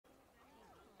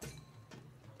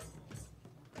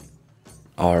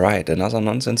Alright, another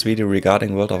nonsense video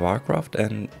regarding World of Warcraft,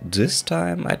 and this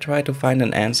time I try to find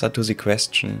an answer to the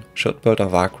question, should World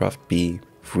of Warcraft be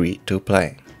free to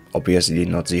play? Obviously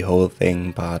not the whole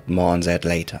thing, but more on that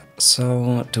later.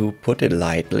 So, to put it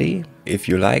lightly, if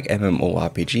you like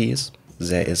MMORPGs,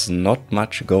 there is not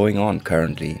much going on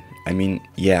currently. I mean,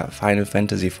 yeah, Final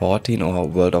Fantasy XIV or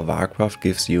World of Warcraft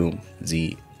gives you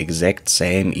the exact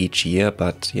same each year,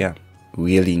 but yeah,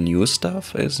 really new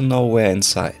stuff is nowhere in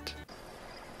sight.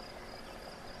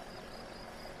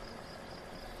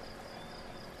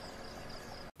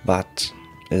 But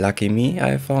lucky me,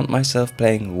 I found myself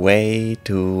playing way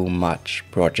too much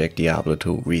Project Diablo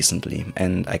 2 recently,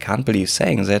 and I can't believe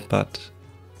saying that, but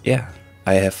yeah,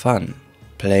 I have fun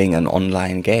playing an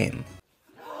online game.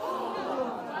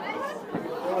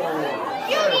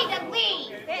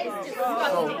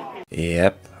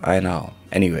 Yep, I know.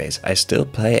 Anyways, I still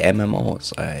play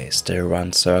MMOs, I still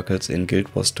run circles in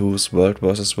Guild Wars 2's World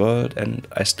vs. World, and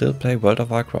I still play World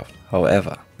of Warcraft.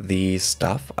 However, the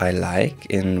stuff I like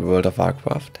in World of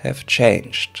Warcraft have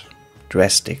changed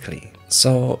drastically.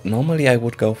 So normally I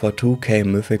would go for 2k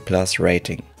Mythic Plus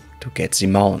rating to get the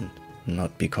mount,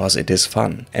 not because it is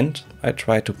fun, and I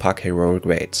try to pack heroic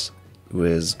raids.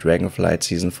 With Dragonflight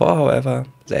Season 4, however,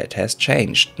 that has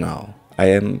changed now. I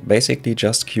am basically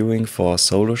just queuing for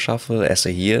solo shuffle as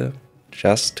a heal,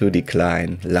 just to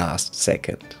decline last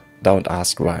second. Don't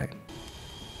ask why.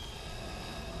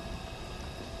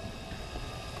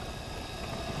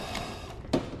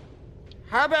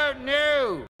 How about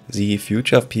new? The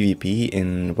future of PvP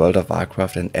in World of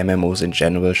Warcraft and MMOs in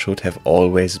general should have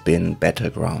always been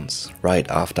battlegrounds, right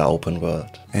after open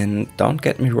world. And don't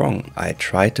get me wrong, I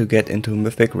try to get into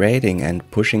mythic raiding and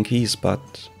pushing keys,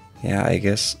 but yeah, I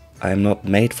guess I'm not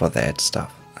made for that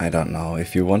stuff. I don't know,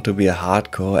 if you want to be a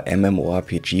hardcore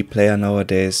MMORPG player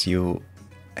nowadays, you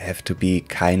have to be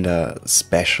kinda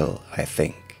special, I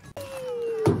think.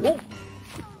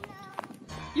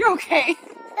 You okay?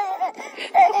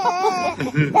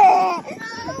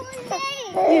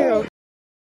 Ew.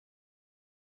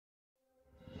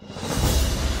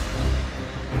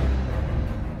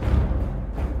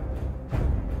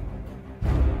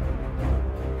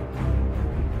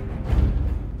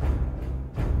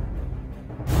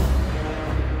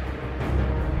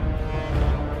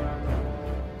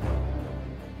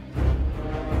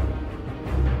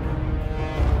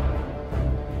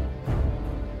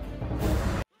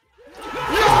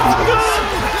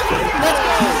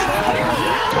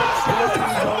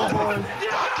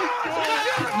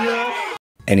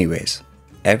 Anyways,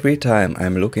 every time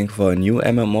I'm looking for a new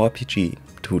MMORPG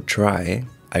to try,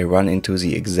 I run into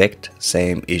the exact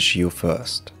same issue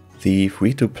first. The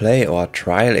free-to-play or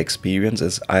trial experience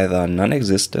is either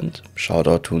non-existent, shout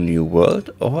out to New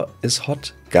World, or is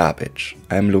hot garbage.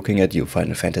 I'm looking at you,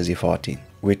 Final Fantasy XIV.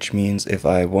 Which means if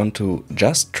I want to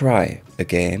just try a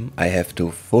game, I have to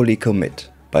fully commit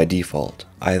by default.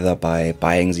 Either by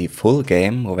buying the full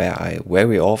game, where I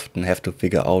very often have to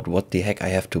figure out what the heck I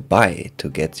have to buy to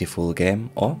get the full game,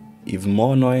 or even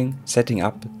more annoying, setting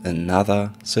up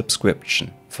another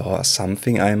subscription for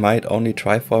something I might only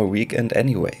try for a weekend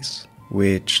anyways.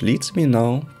 Which leads me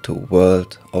now to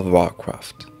World of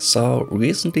Warcraft. So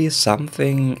recently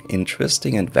something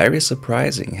interesting and very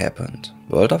surprising happened.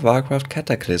 World of Warcraft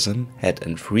Cataclysm had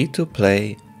a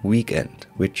free-to-play weekend,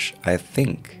 which I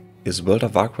think is World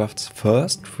of Warcraft's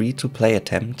first free-to-play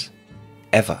attempt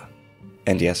ever.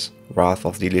 And yes, Wrath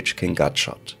of the Lich King got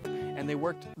shot. And they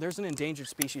worked, there's an endangered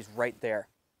species right there.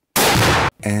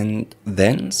 And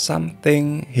then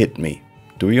something hit me.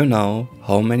 Do you know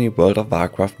how many World of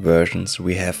Warcraft versions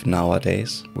we have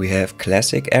nowadays? We have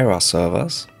Classic Era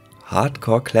servers,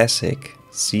 Hardcore Classic,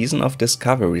 Season of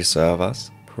Discovery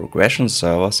servers, Progression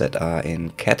servers that are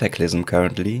in Cataclysm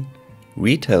currently,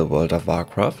 Retail World of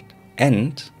Warcraft,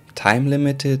 and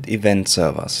time-limited event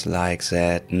servers like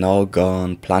that now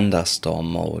gone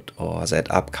Plunderstorm mode or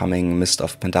that upcoming Mist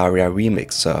of Pandaria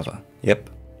remix server. Yep.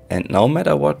 And no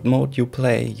matter what mode you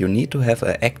play, you need to have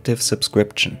an active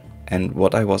subscription. And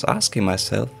what I was asking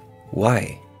myself,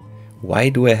 why? Why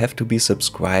do I have to be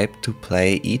subscribed to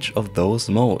play each of those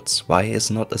modes? Why is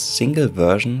not a single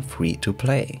version free to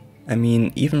play? I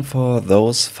mean, even for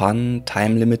those fun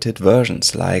time-limited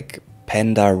versions like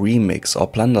Panda Remix or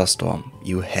Plunderstorm,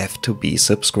 you have to be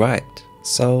subscribed.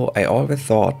 So I always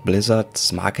thought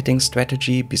Blizzard's marketing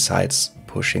strategy, besides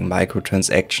pushing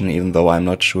microtransaction, even though I'm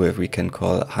not sure if we can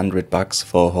call $100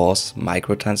 for a horse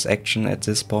microtransaction at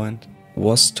this point,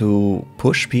 was to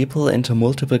push people into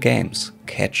multiple games,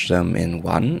 catch them in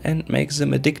one and make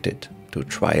them addicted to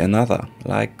try another.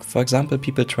 Like, for example,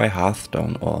 people try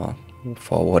Hearthstone or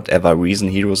for whatever reason,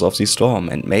 Heroes of the Storm,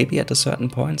 and maybe at a certain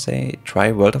point they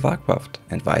try World of Warcraft,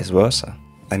 and vice versa.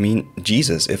 I mean,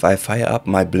 Jesus, if I fire up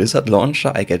my Blizzard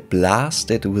launcher, I get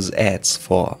blasted with ads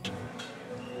for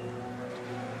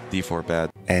D4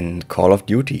 bad. and Call of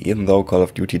Duty, even though Call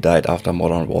of Duty died after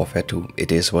Modern Warfare 2,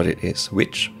 it is what it is.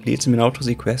 Which leads me now to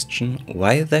the question,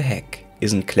 why the heck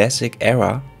isn't Classic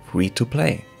Era free to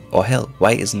play? Or hell,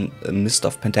 why isn't a Mist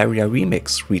of Pandaria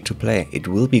Remix free to play? It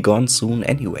will be gone soon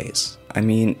anyways. I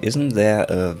mean, isn't there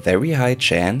a very high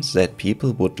chance that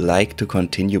people would like to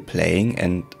continue playing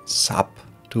and sub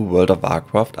to World of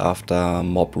Warcraft after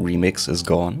Mob Remix is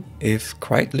gone? If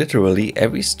quite literally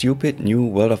every stupid new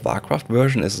World of Warcraft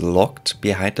version is locked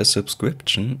behind a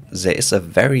subscription, there is a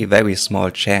very small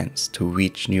chance to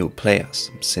reach new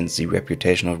players, since the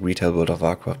reputation of retail World of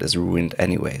Warcraft is ruined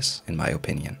anyways, in my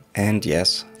opinion. And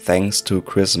yes, thanks to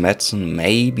Chris Metzen,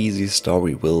 maybe the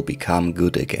story will become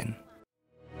good again.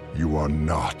 You are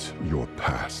not your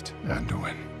past,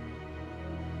 Anduin.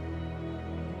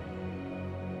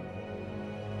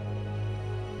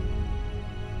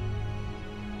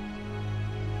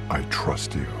 I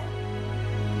trust you.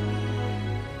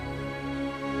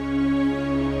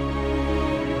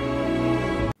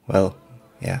 Well,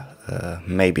 yeah,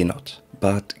 maybe not.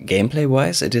 But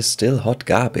gameplay-wise, it is still hot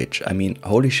garbage. I mean,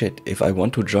 holy shit, if I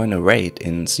want to join a raid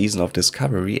in Season of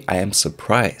Discovery, I am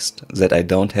surprised that I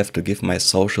don't have to give my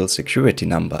social security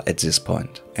number at this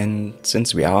point. And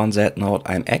since we are on that note,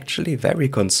 I'm actually very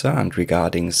concerned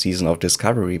regarding Season of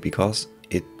Discovery, because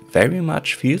it very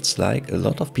much feels like a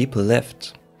lot of people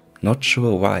left. Not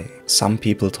sure why. Some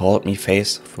people told me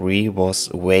Phase 3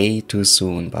 was way too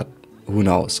soon, but who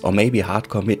knows. Or maybe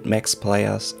hardcore mid-max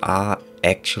players are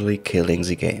actually killing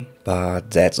the game. But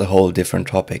that's a whole different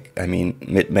topic. I mean,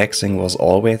 mid-maxing was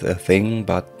always a thing,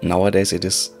 but nowadays it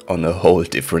is on a whole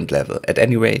different level. At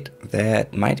any rate,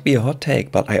 that might be a hot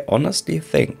take, but I honestly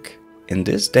think in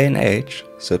this day and age,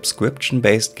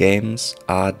 subscription-based games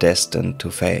are destined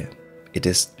to fail. It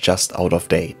is just out of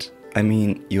date. I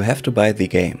mean, you have to buy the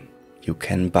game. You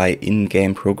can buy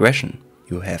in-game progression.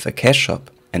 You have a cash shop.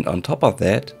 And on top of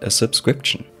that, a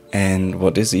subscription. And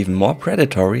what is even more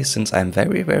predatory, since I'm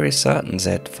very certain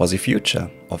that for the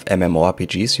future of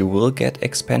MMORPGs you will get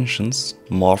expansions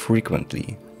more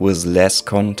frequently, with less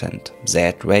content.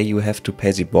 That way you have to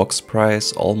pay the box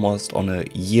price almost on a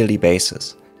yearly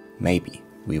basis. Maybe,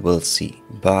 we will see.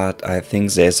 But I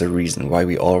think there's a reason why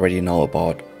we already know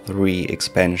about 3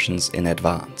 expansions in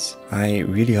advance. I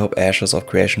really hope Ashes of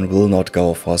Creation will not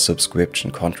go for a subscription,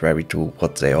 contrary to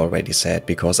what they already said,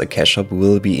 because a cash shop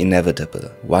will be inevitable,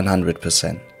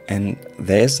 100%. And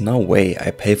there's no way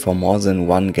I pay for more than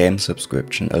 1 game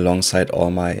subscription alongside all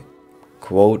my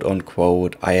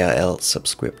quote-unquote IRL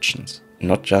subscriptions.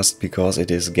 Not just because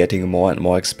it is getting more and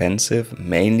more expensive,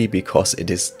 mainly because it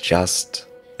is just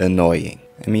annoying.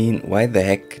 I mean, why the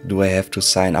heck do I have to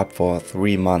sign up for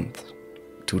 3 months?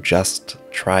 To just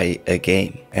try a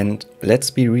game. And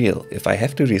let's be real, if I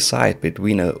have to decide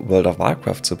between a World of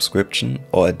Warcraft subscription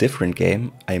or a different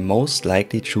game, I most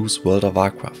likely choose World of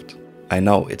Warcraft. I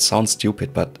know, it sounds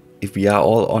stupid, but if we are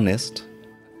all honest,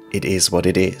 it is what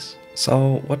it is.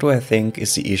 So what do I think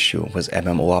is the issue with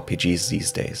MMORPGs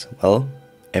these days? Well,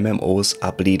 MMOs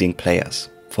are bleeding players,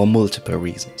 for multiple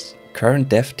reasons. Current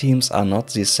dev teams are not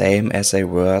the same as they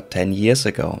were 10 years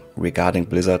ago, regarding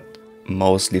Blizzard,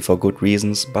 mostly for good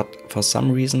reasons, but for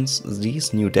some reasons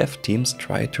these new dev teams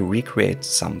try to recreate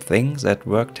something that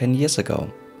worked 10 years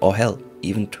ago, or hell,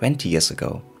 even 20 years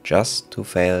ago, just to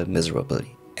fail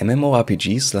miserably.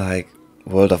 MMORPGs like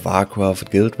World of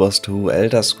Warcraft, Guild Wars 2,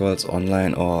 Elder Scrolls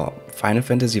Online or Final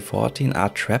Fantasy XIV are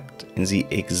trapped in the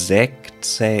exact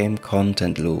same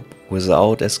content loop,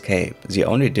 without escape. The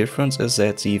only difference is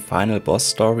that the final boss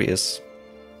story is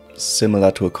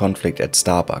similar to a conflict at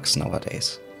Starbucks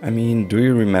nowadays. I mean, do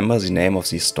you remember the name of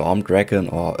the Storm Dragon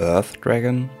or Earth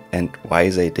Dragon and why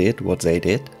they did what they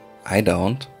did? I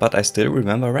don't, but I still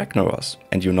remember Ragnaros.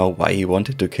 And you know why he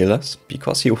wanted to kill us?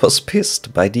 Because he was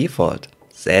pissed by default.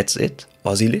 That's it.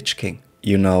 Or the Lich King.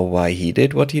 You know why he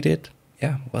did what he did?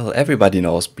 Yeah, well, everybody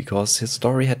knows, because his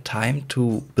story had time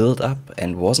to build up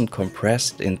and wasn't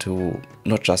compressed into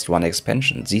not just 1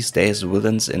 expansion. These days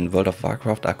villains in World of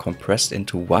Warcraft are compressed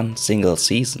into 1 single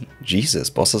season. Jesus,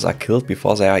 bosses are killed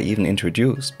before they are even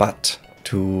introduced. But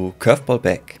to curveball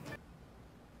back.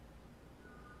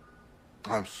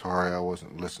 I'm sorry, I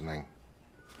wasn't listening.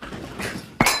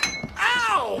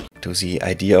 To the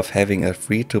idea of having a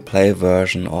free-to-play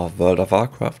version of World of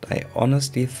Warcraft, I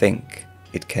honestly think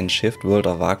it can shift World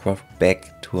of Warcraft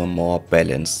back to a more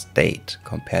balanced state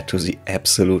compared to the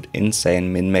absolute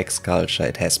insane min-max culture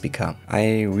it has become.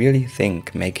 I really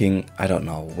think making, I don't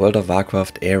know, World of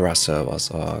Warcraft era servers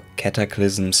or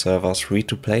Cataclysm servers free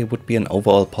to play would be an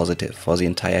overall positive for the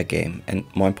entire game, and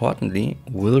more importantly,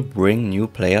 will bring new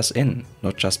players in,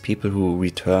 not just people who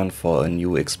return for a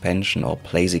new expansion or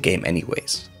play the game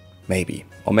anyways. Maybe.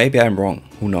 Or maybe I'm wrong,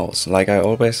 who knows, like I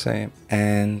always say.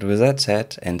 And with that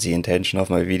said, and the intention of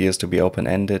my videos to be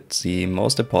open-ended, the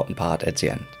most important part at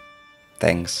the end.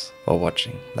 Thanks for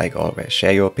watching, like always.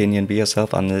 Share your opinion, be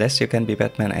yourself unless you can be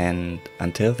Batman, and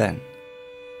until then,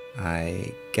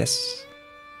 I guess,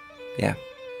 yeah,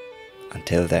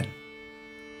 until then.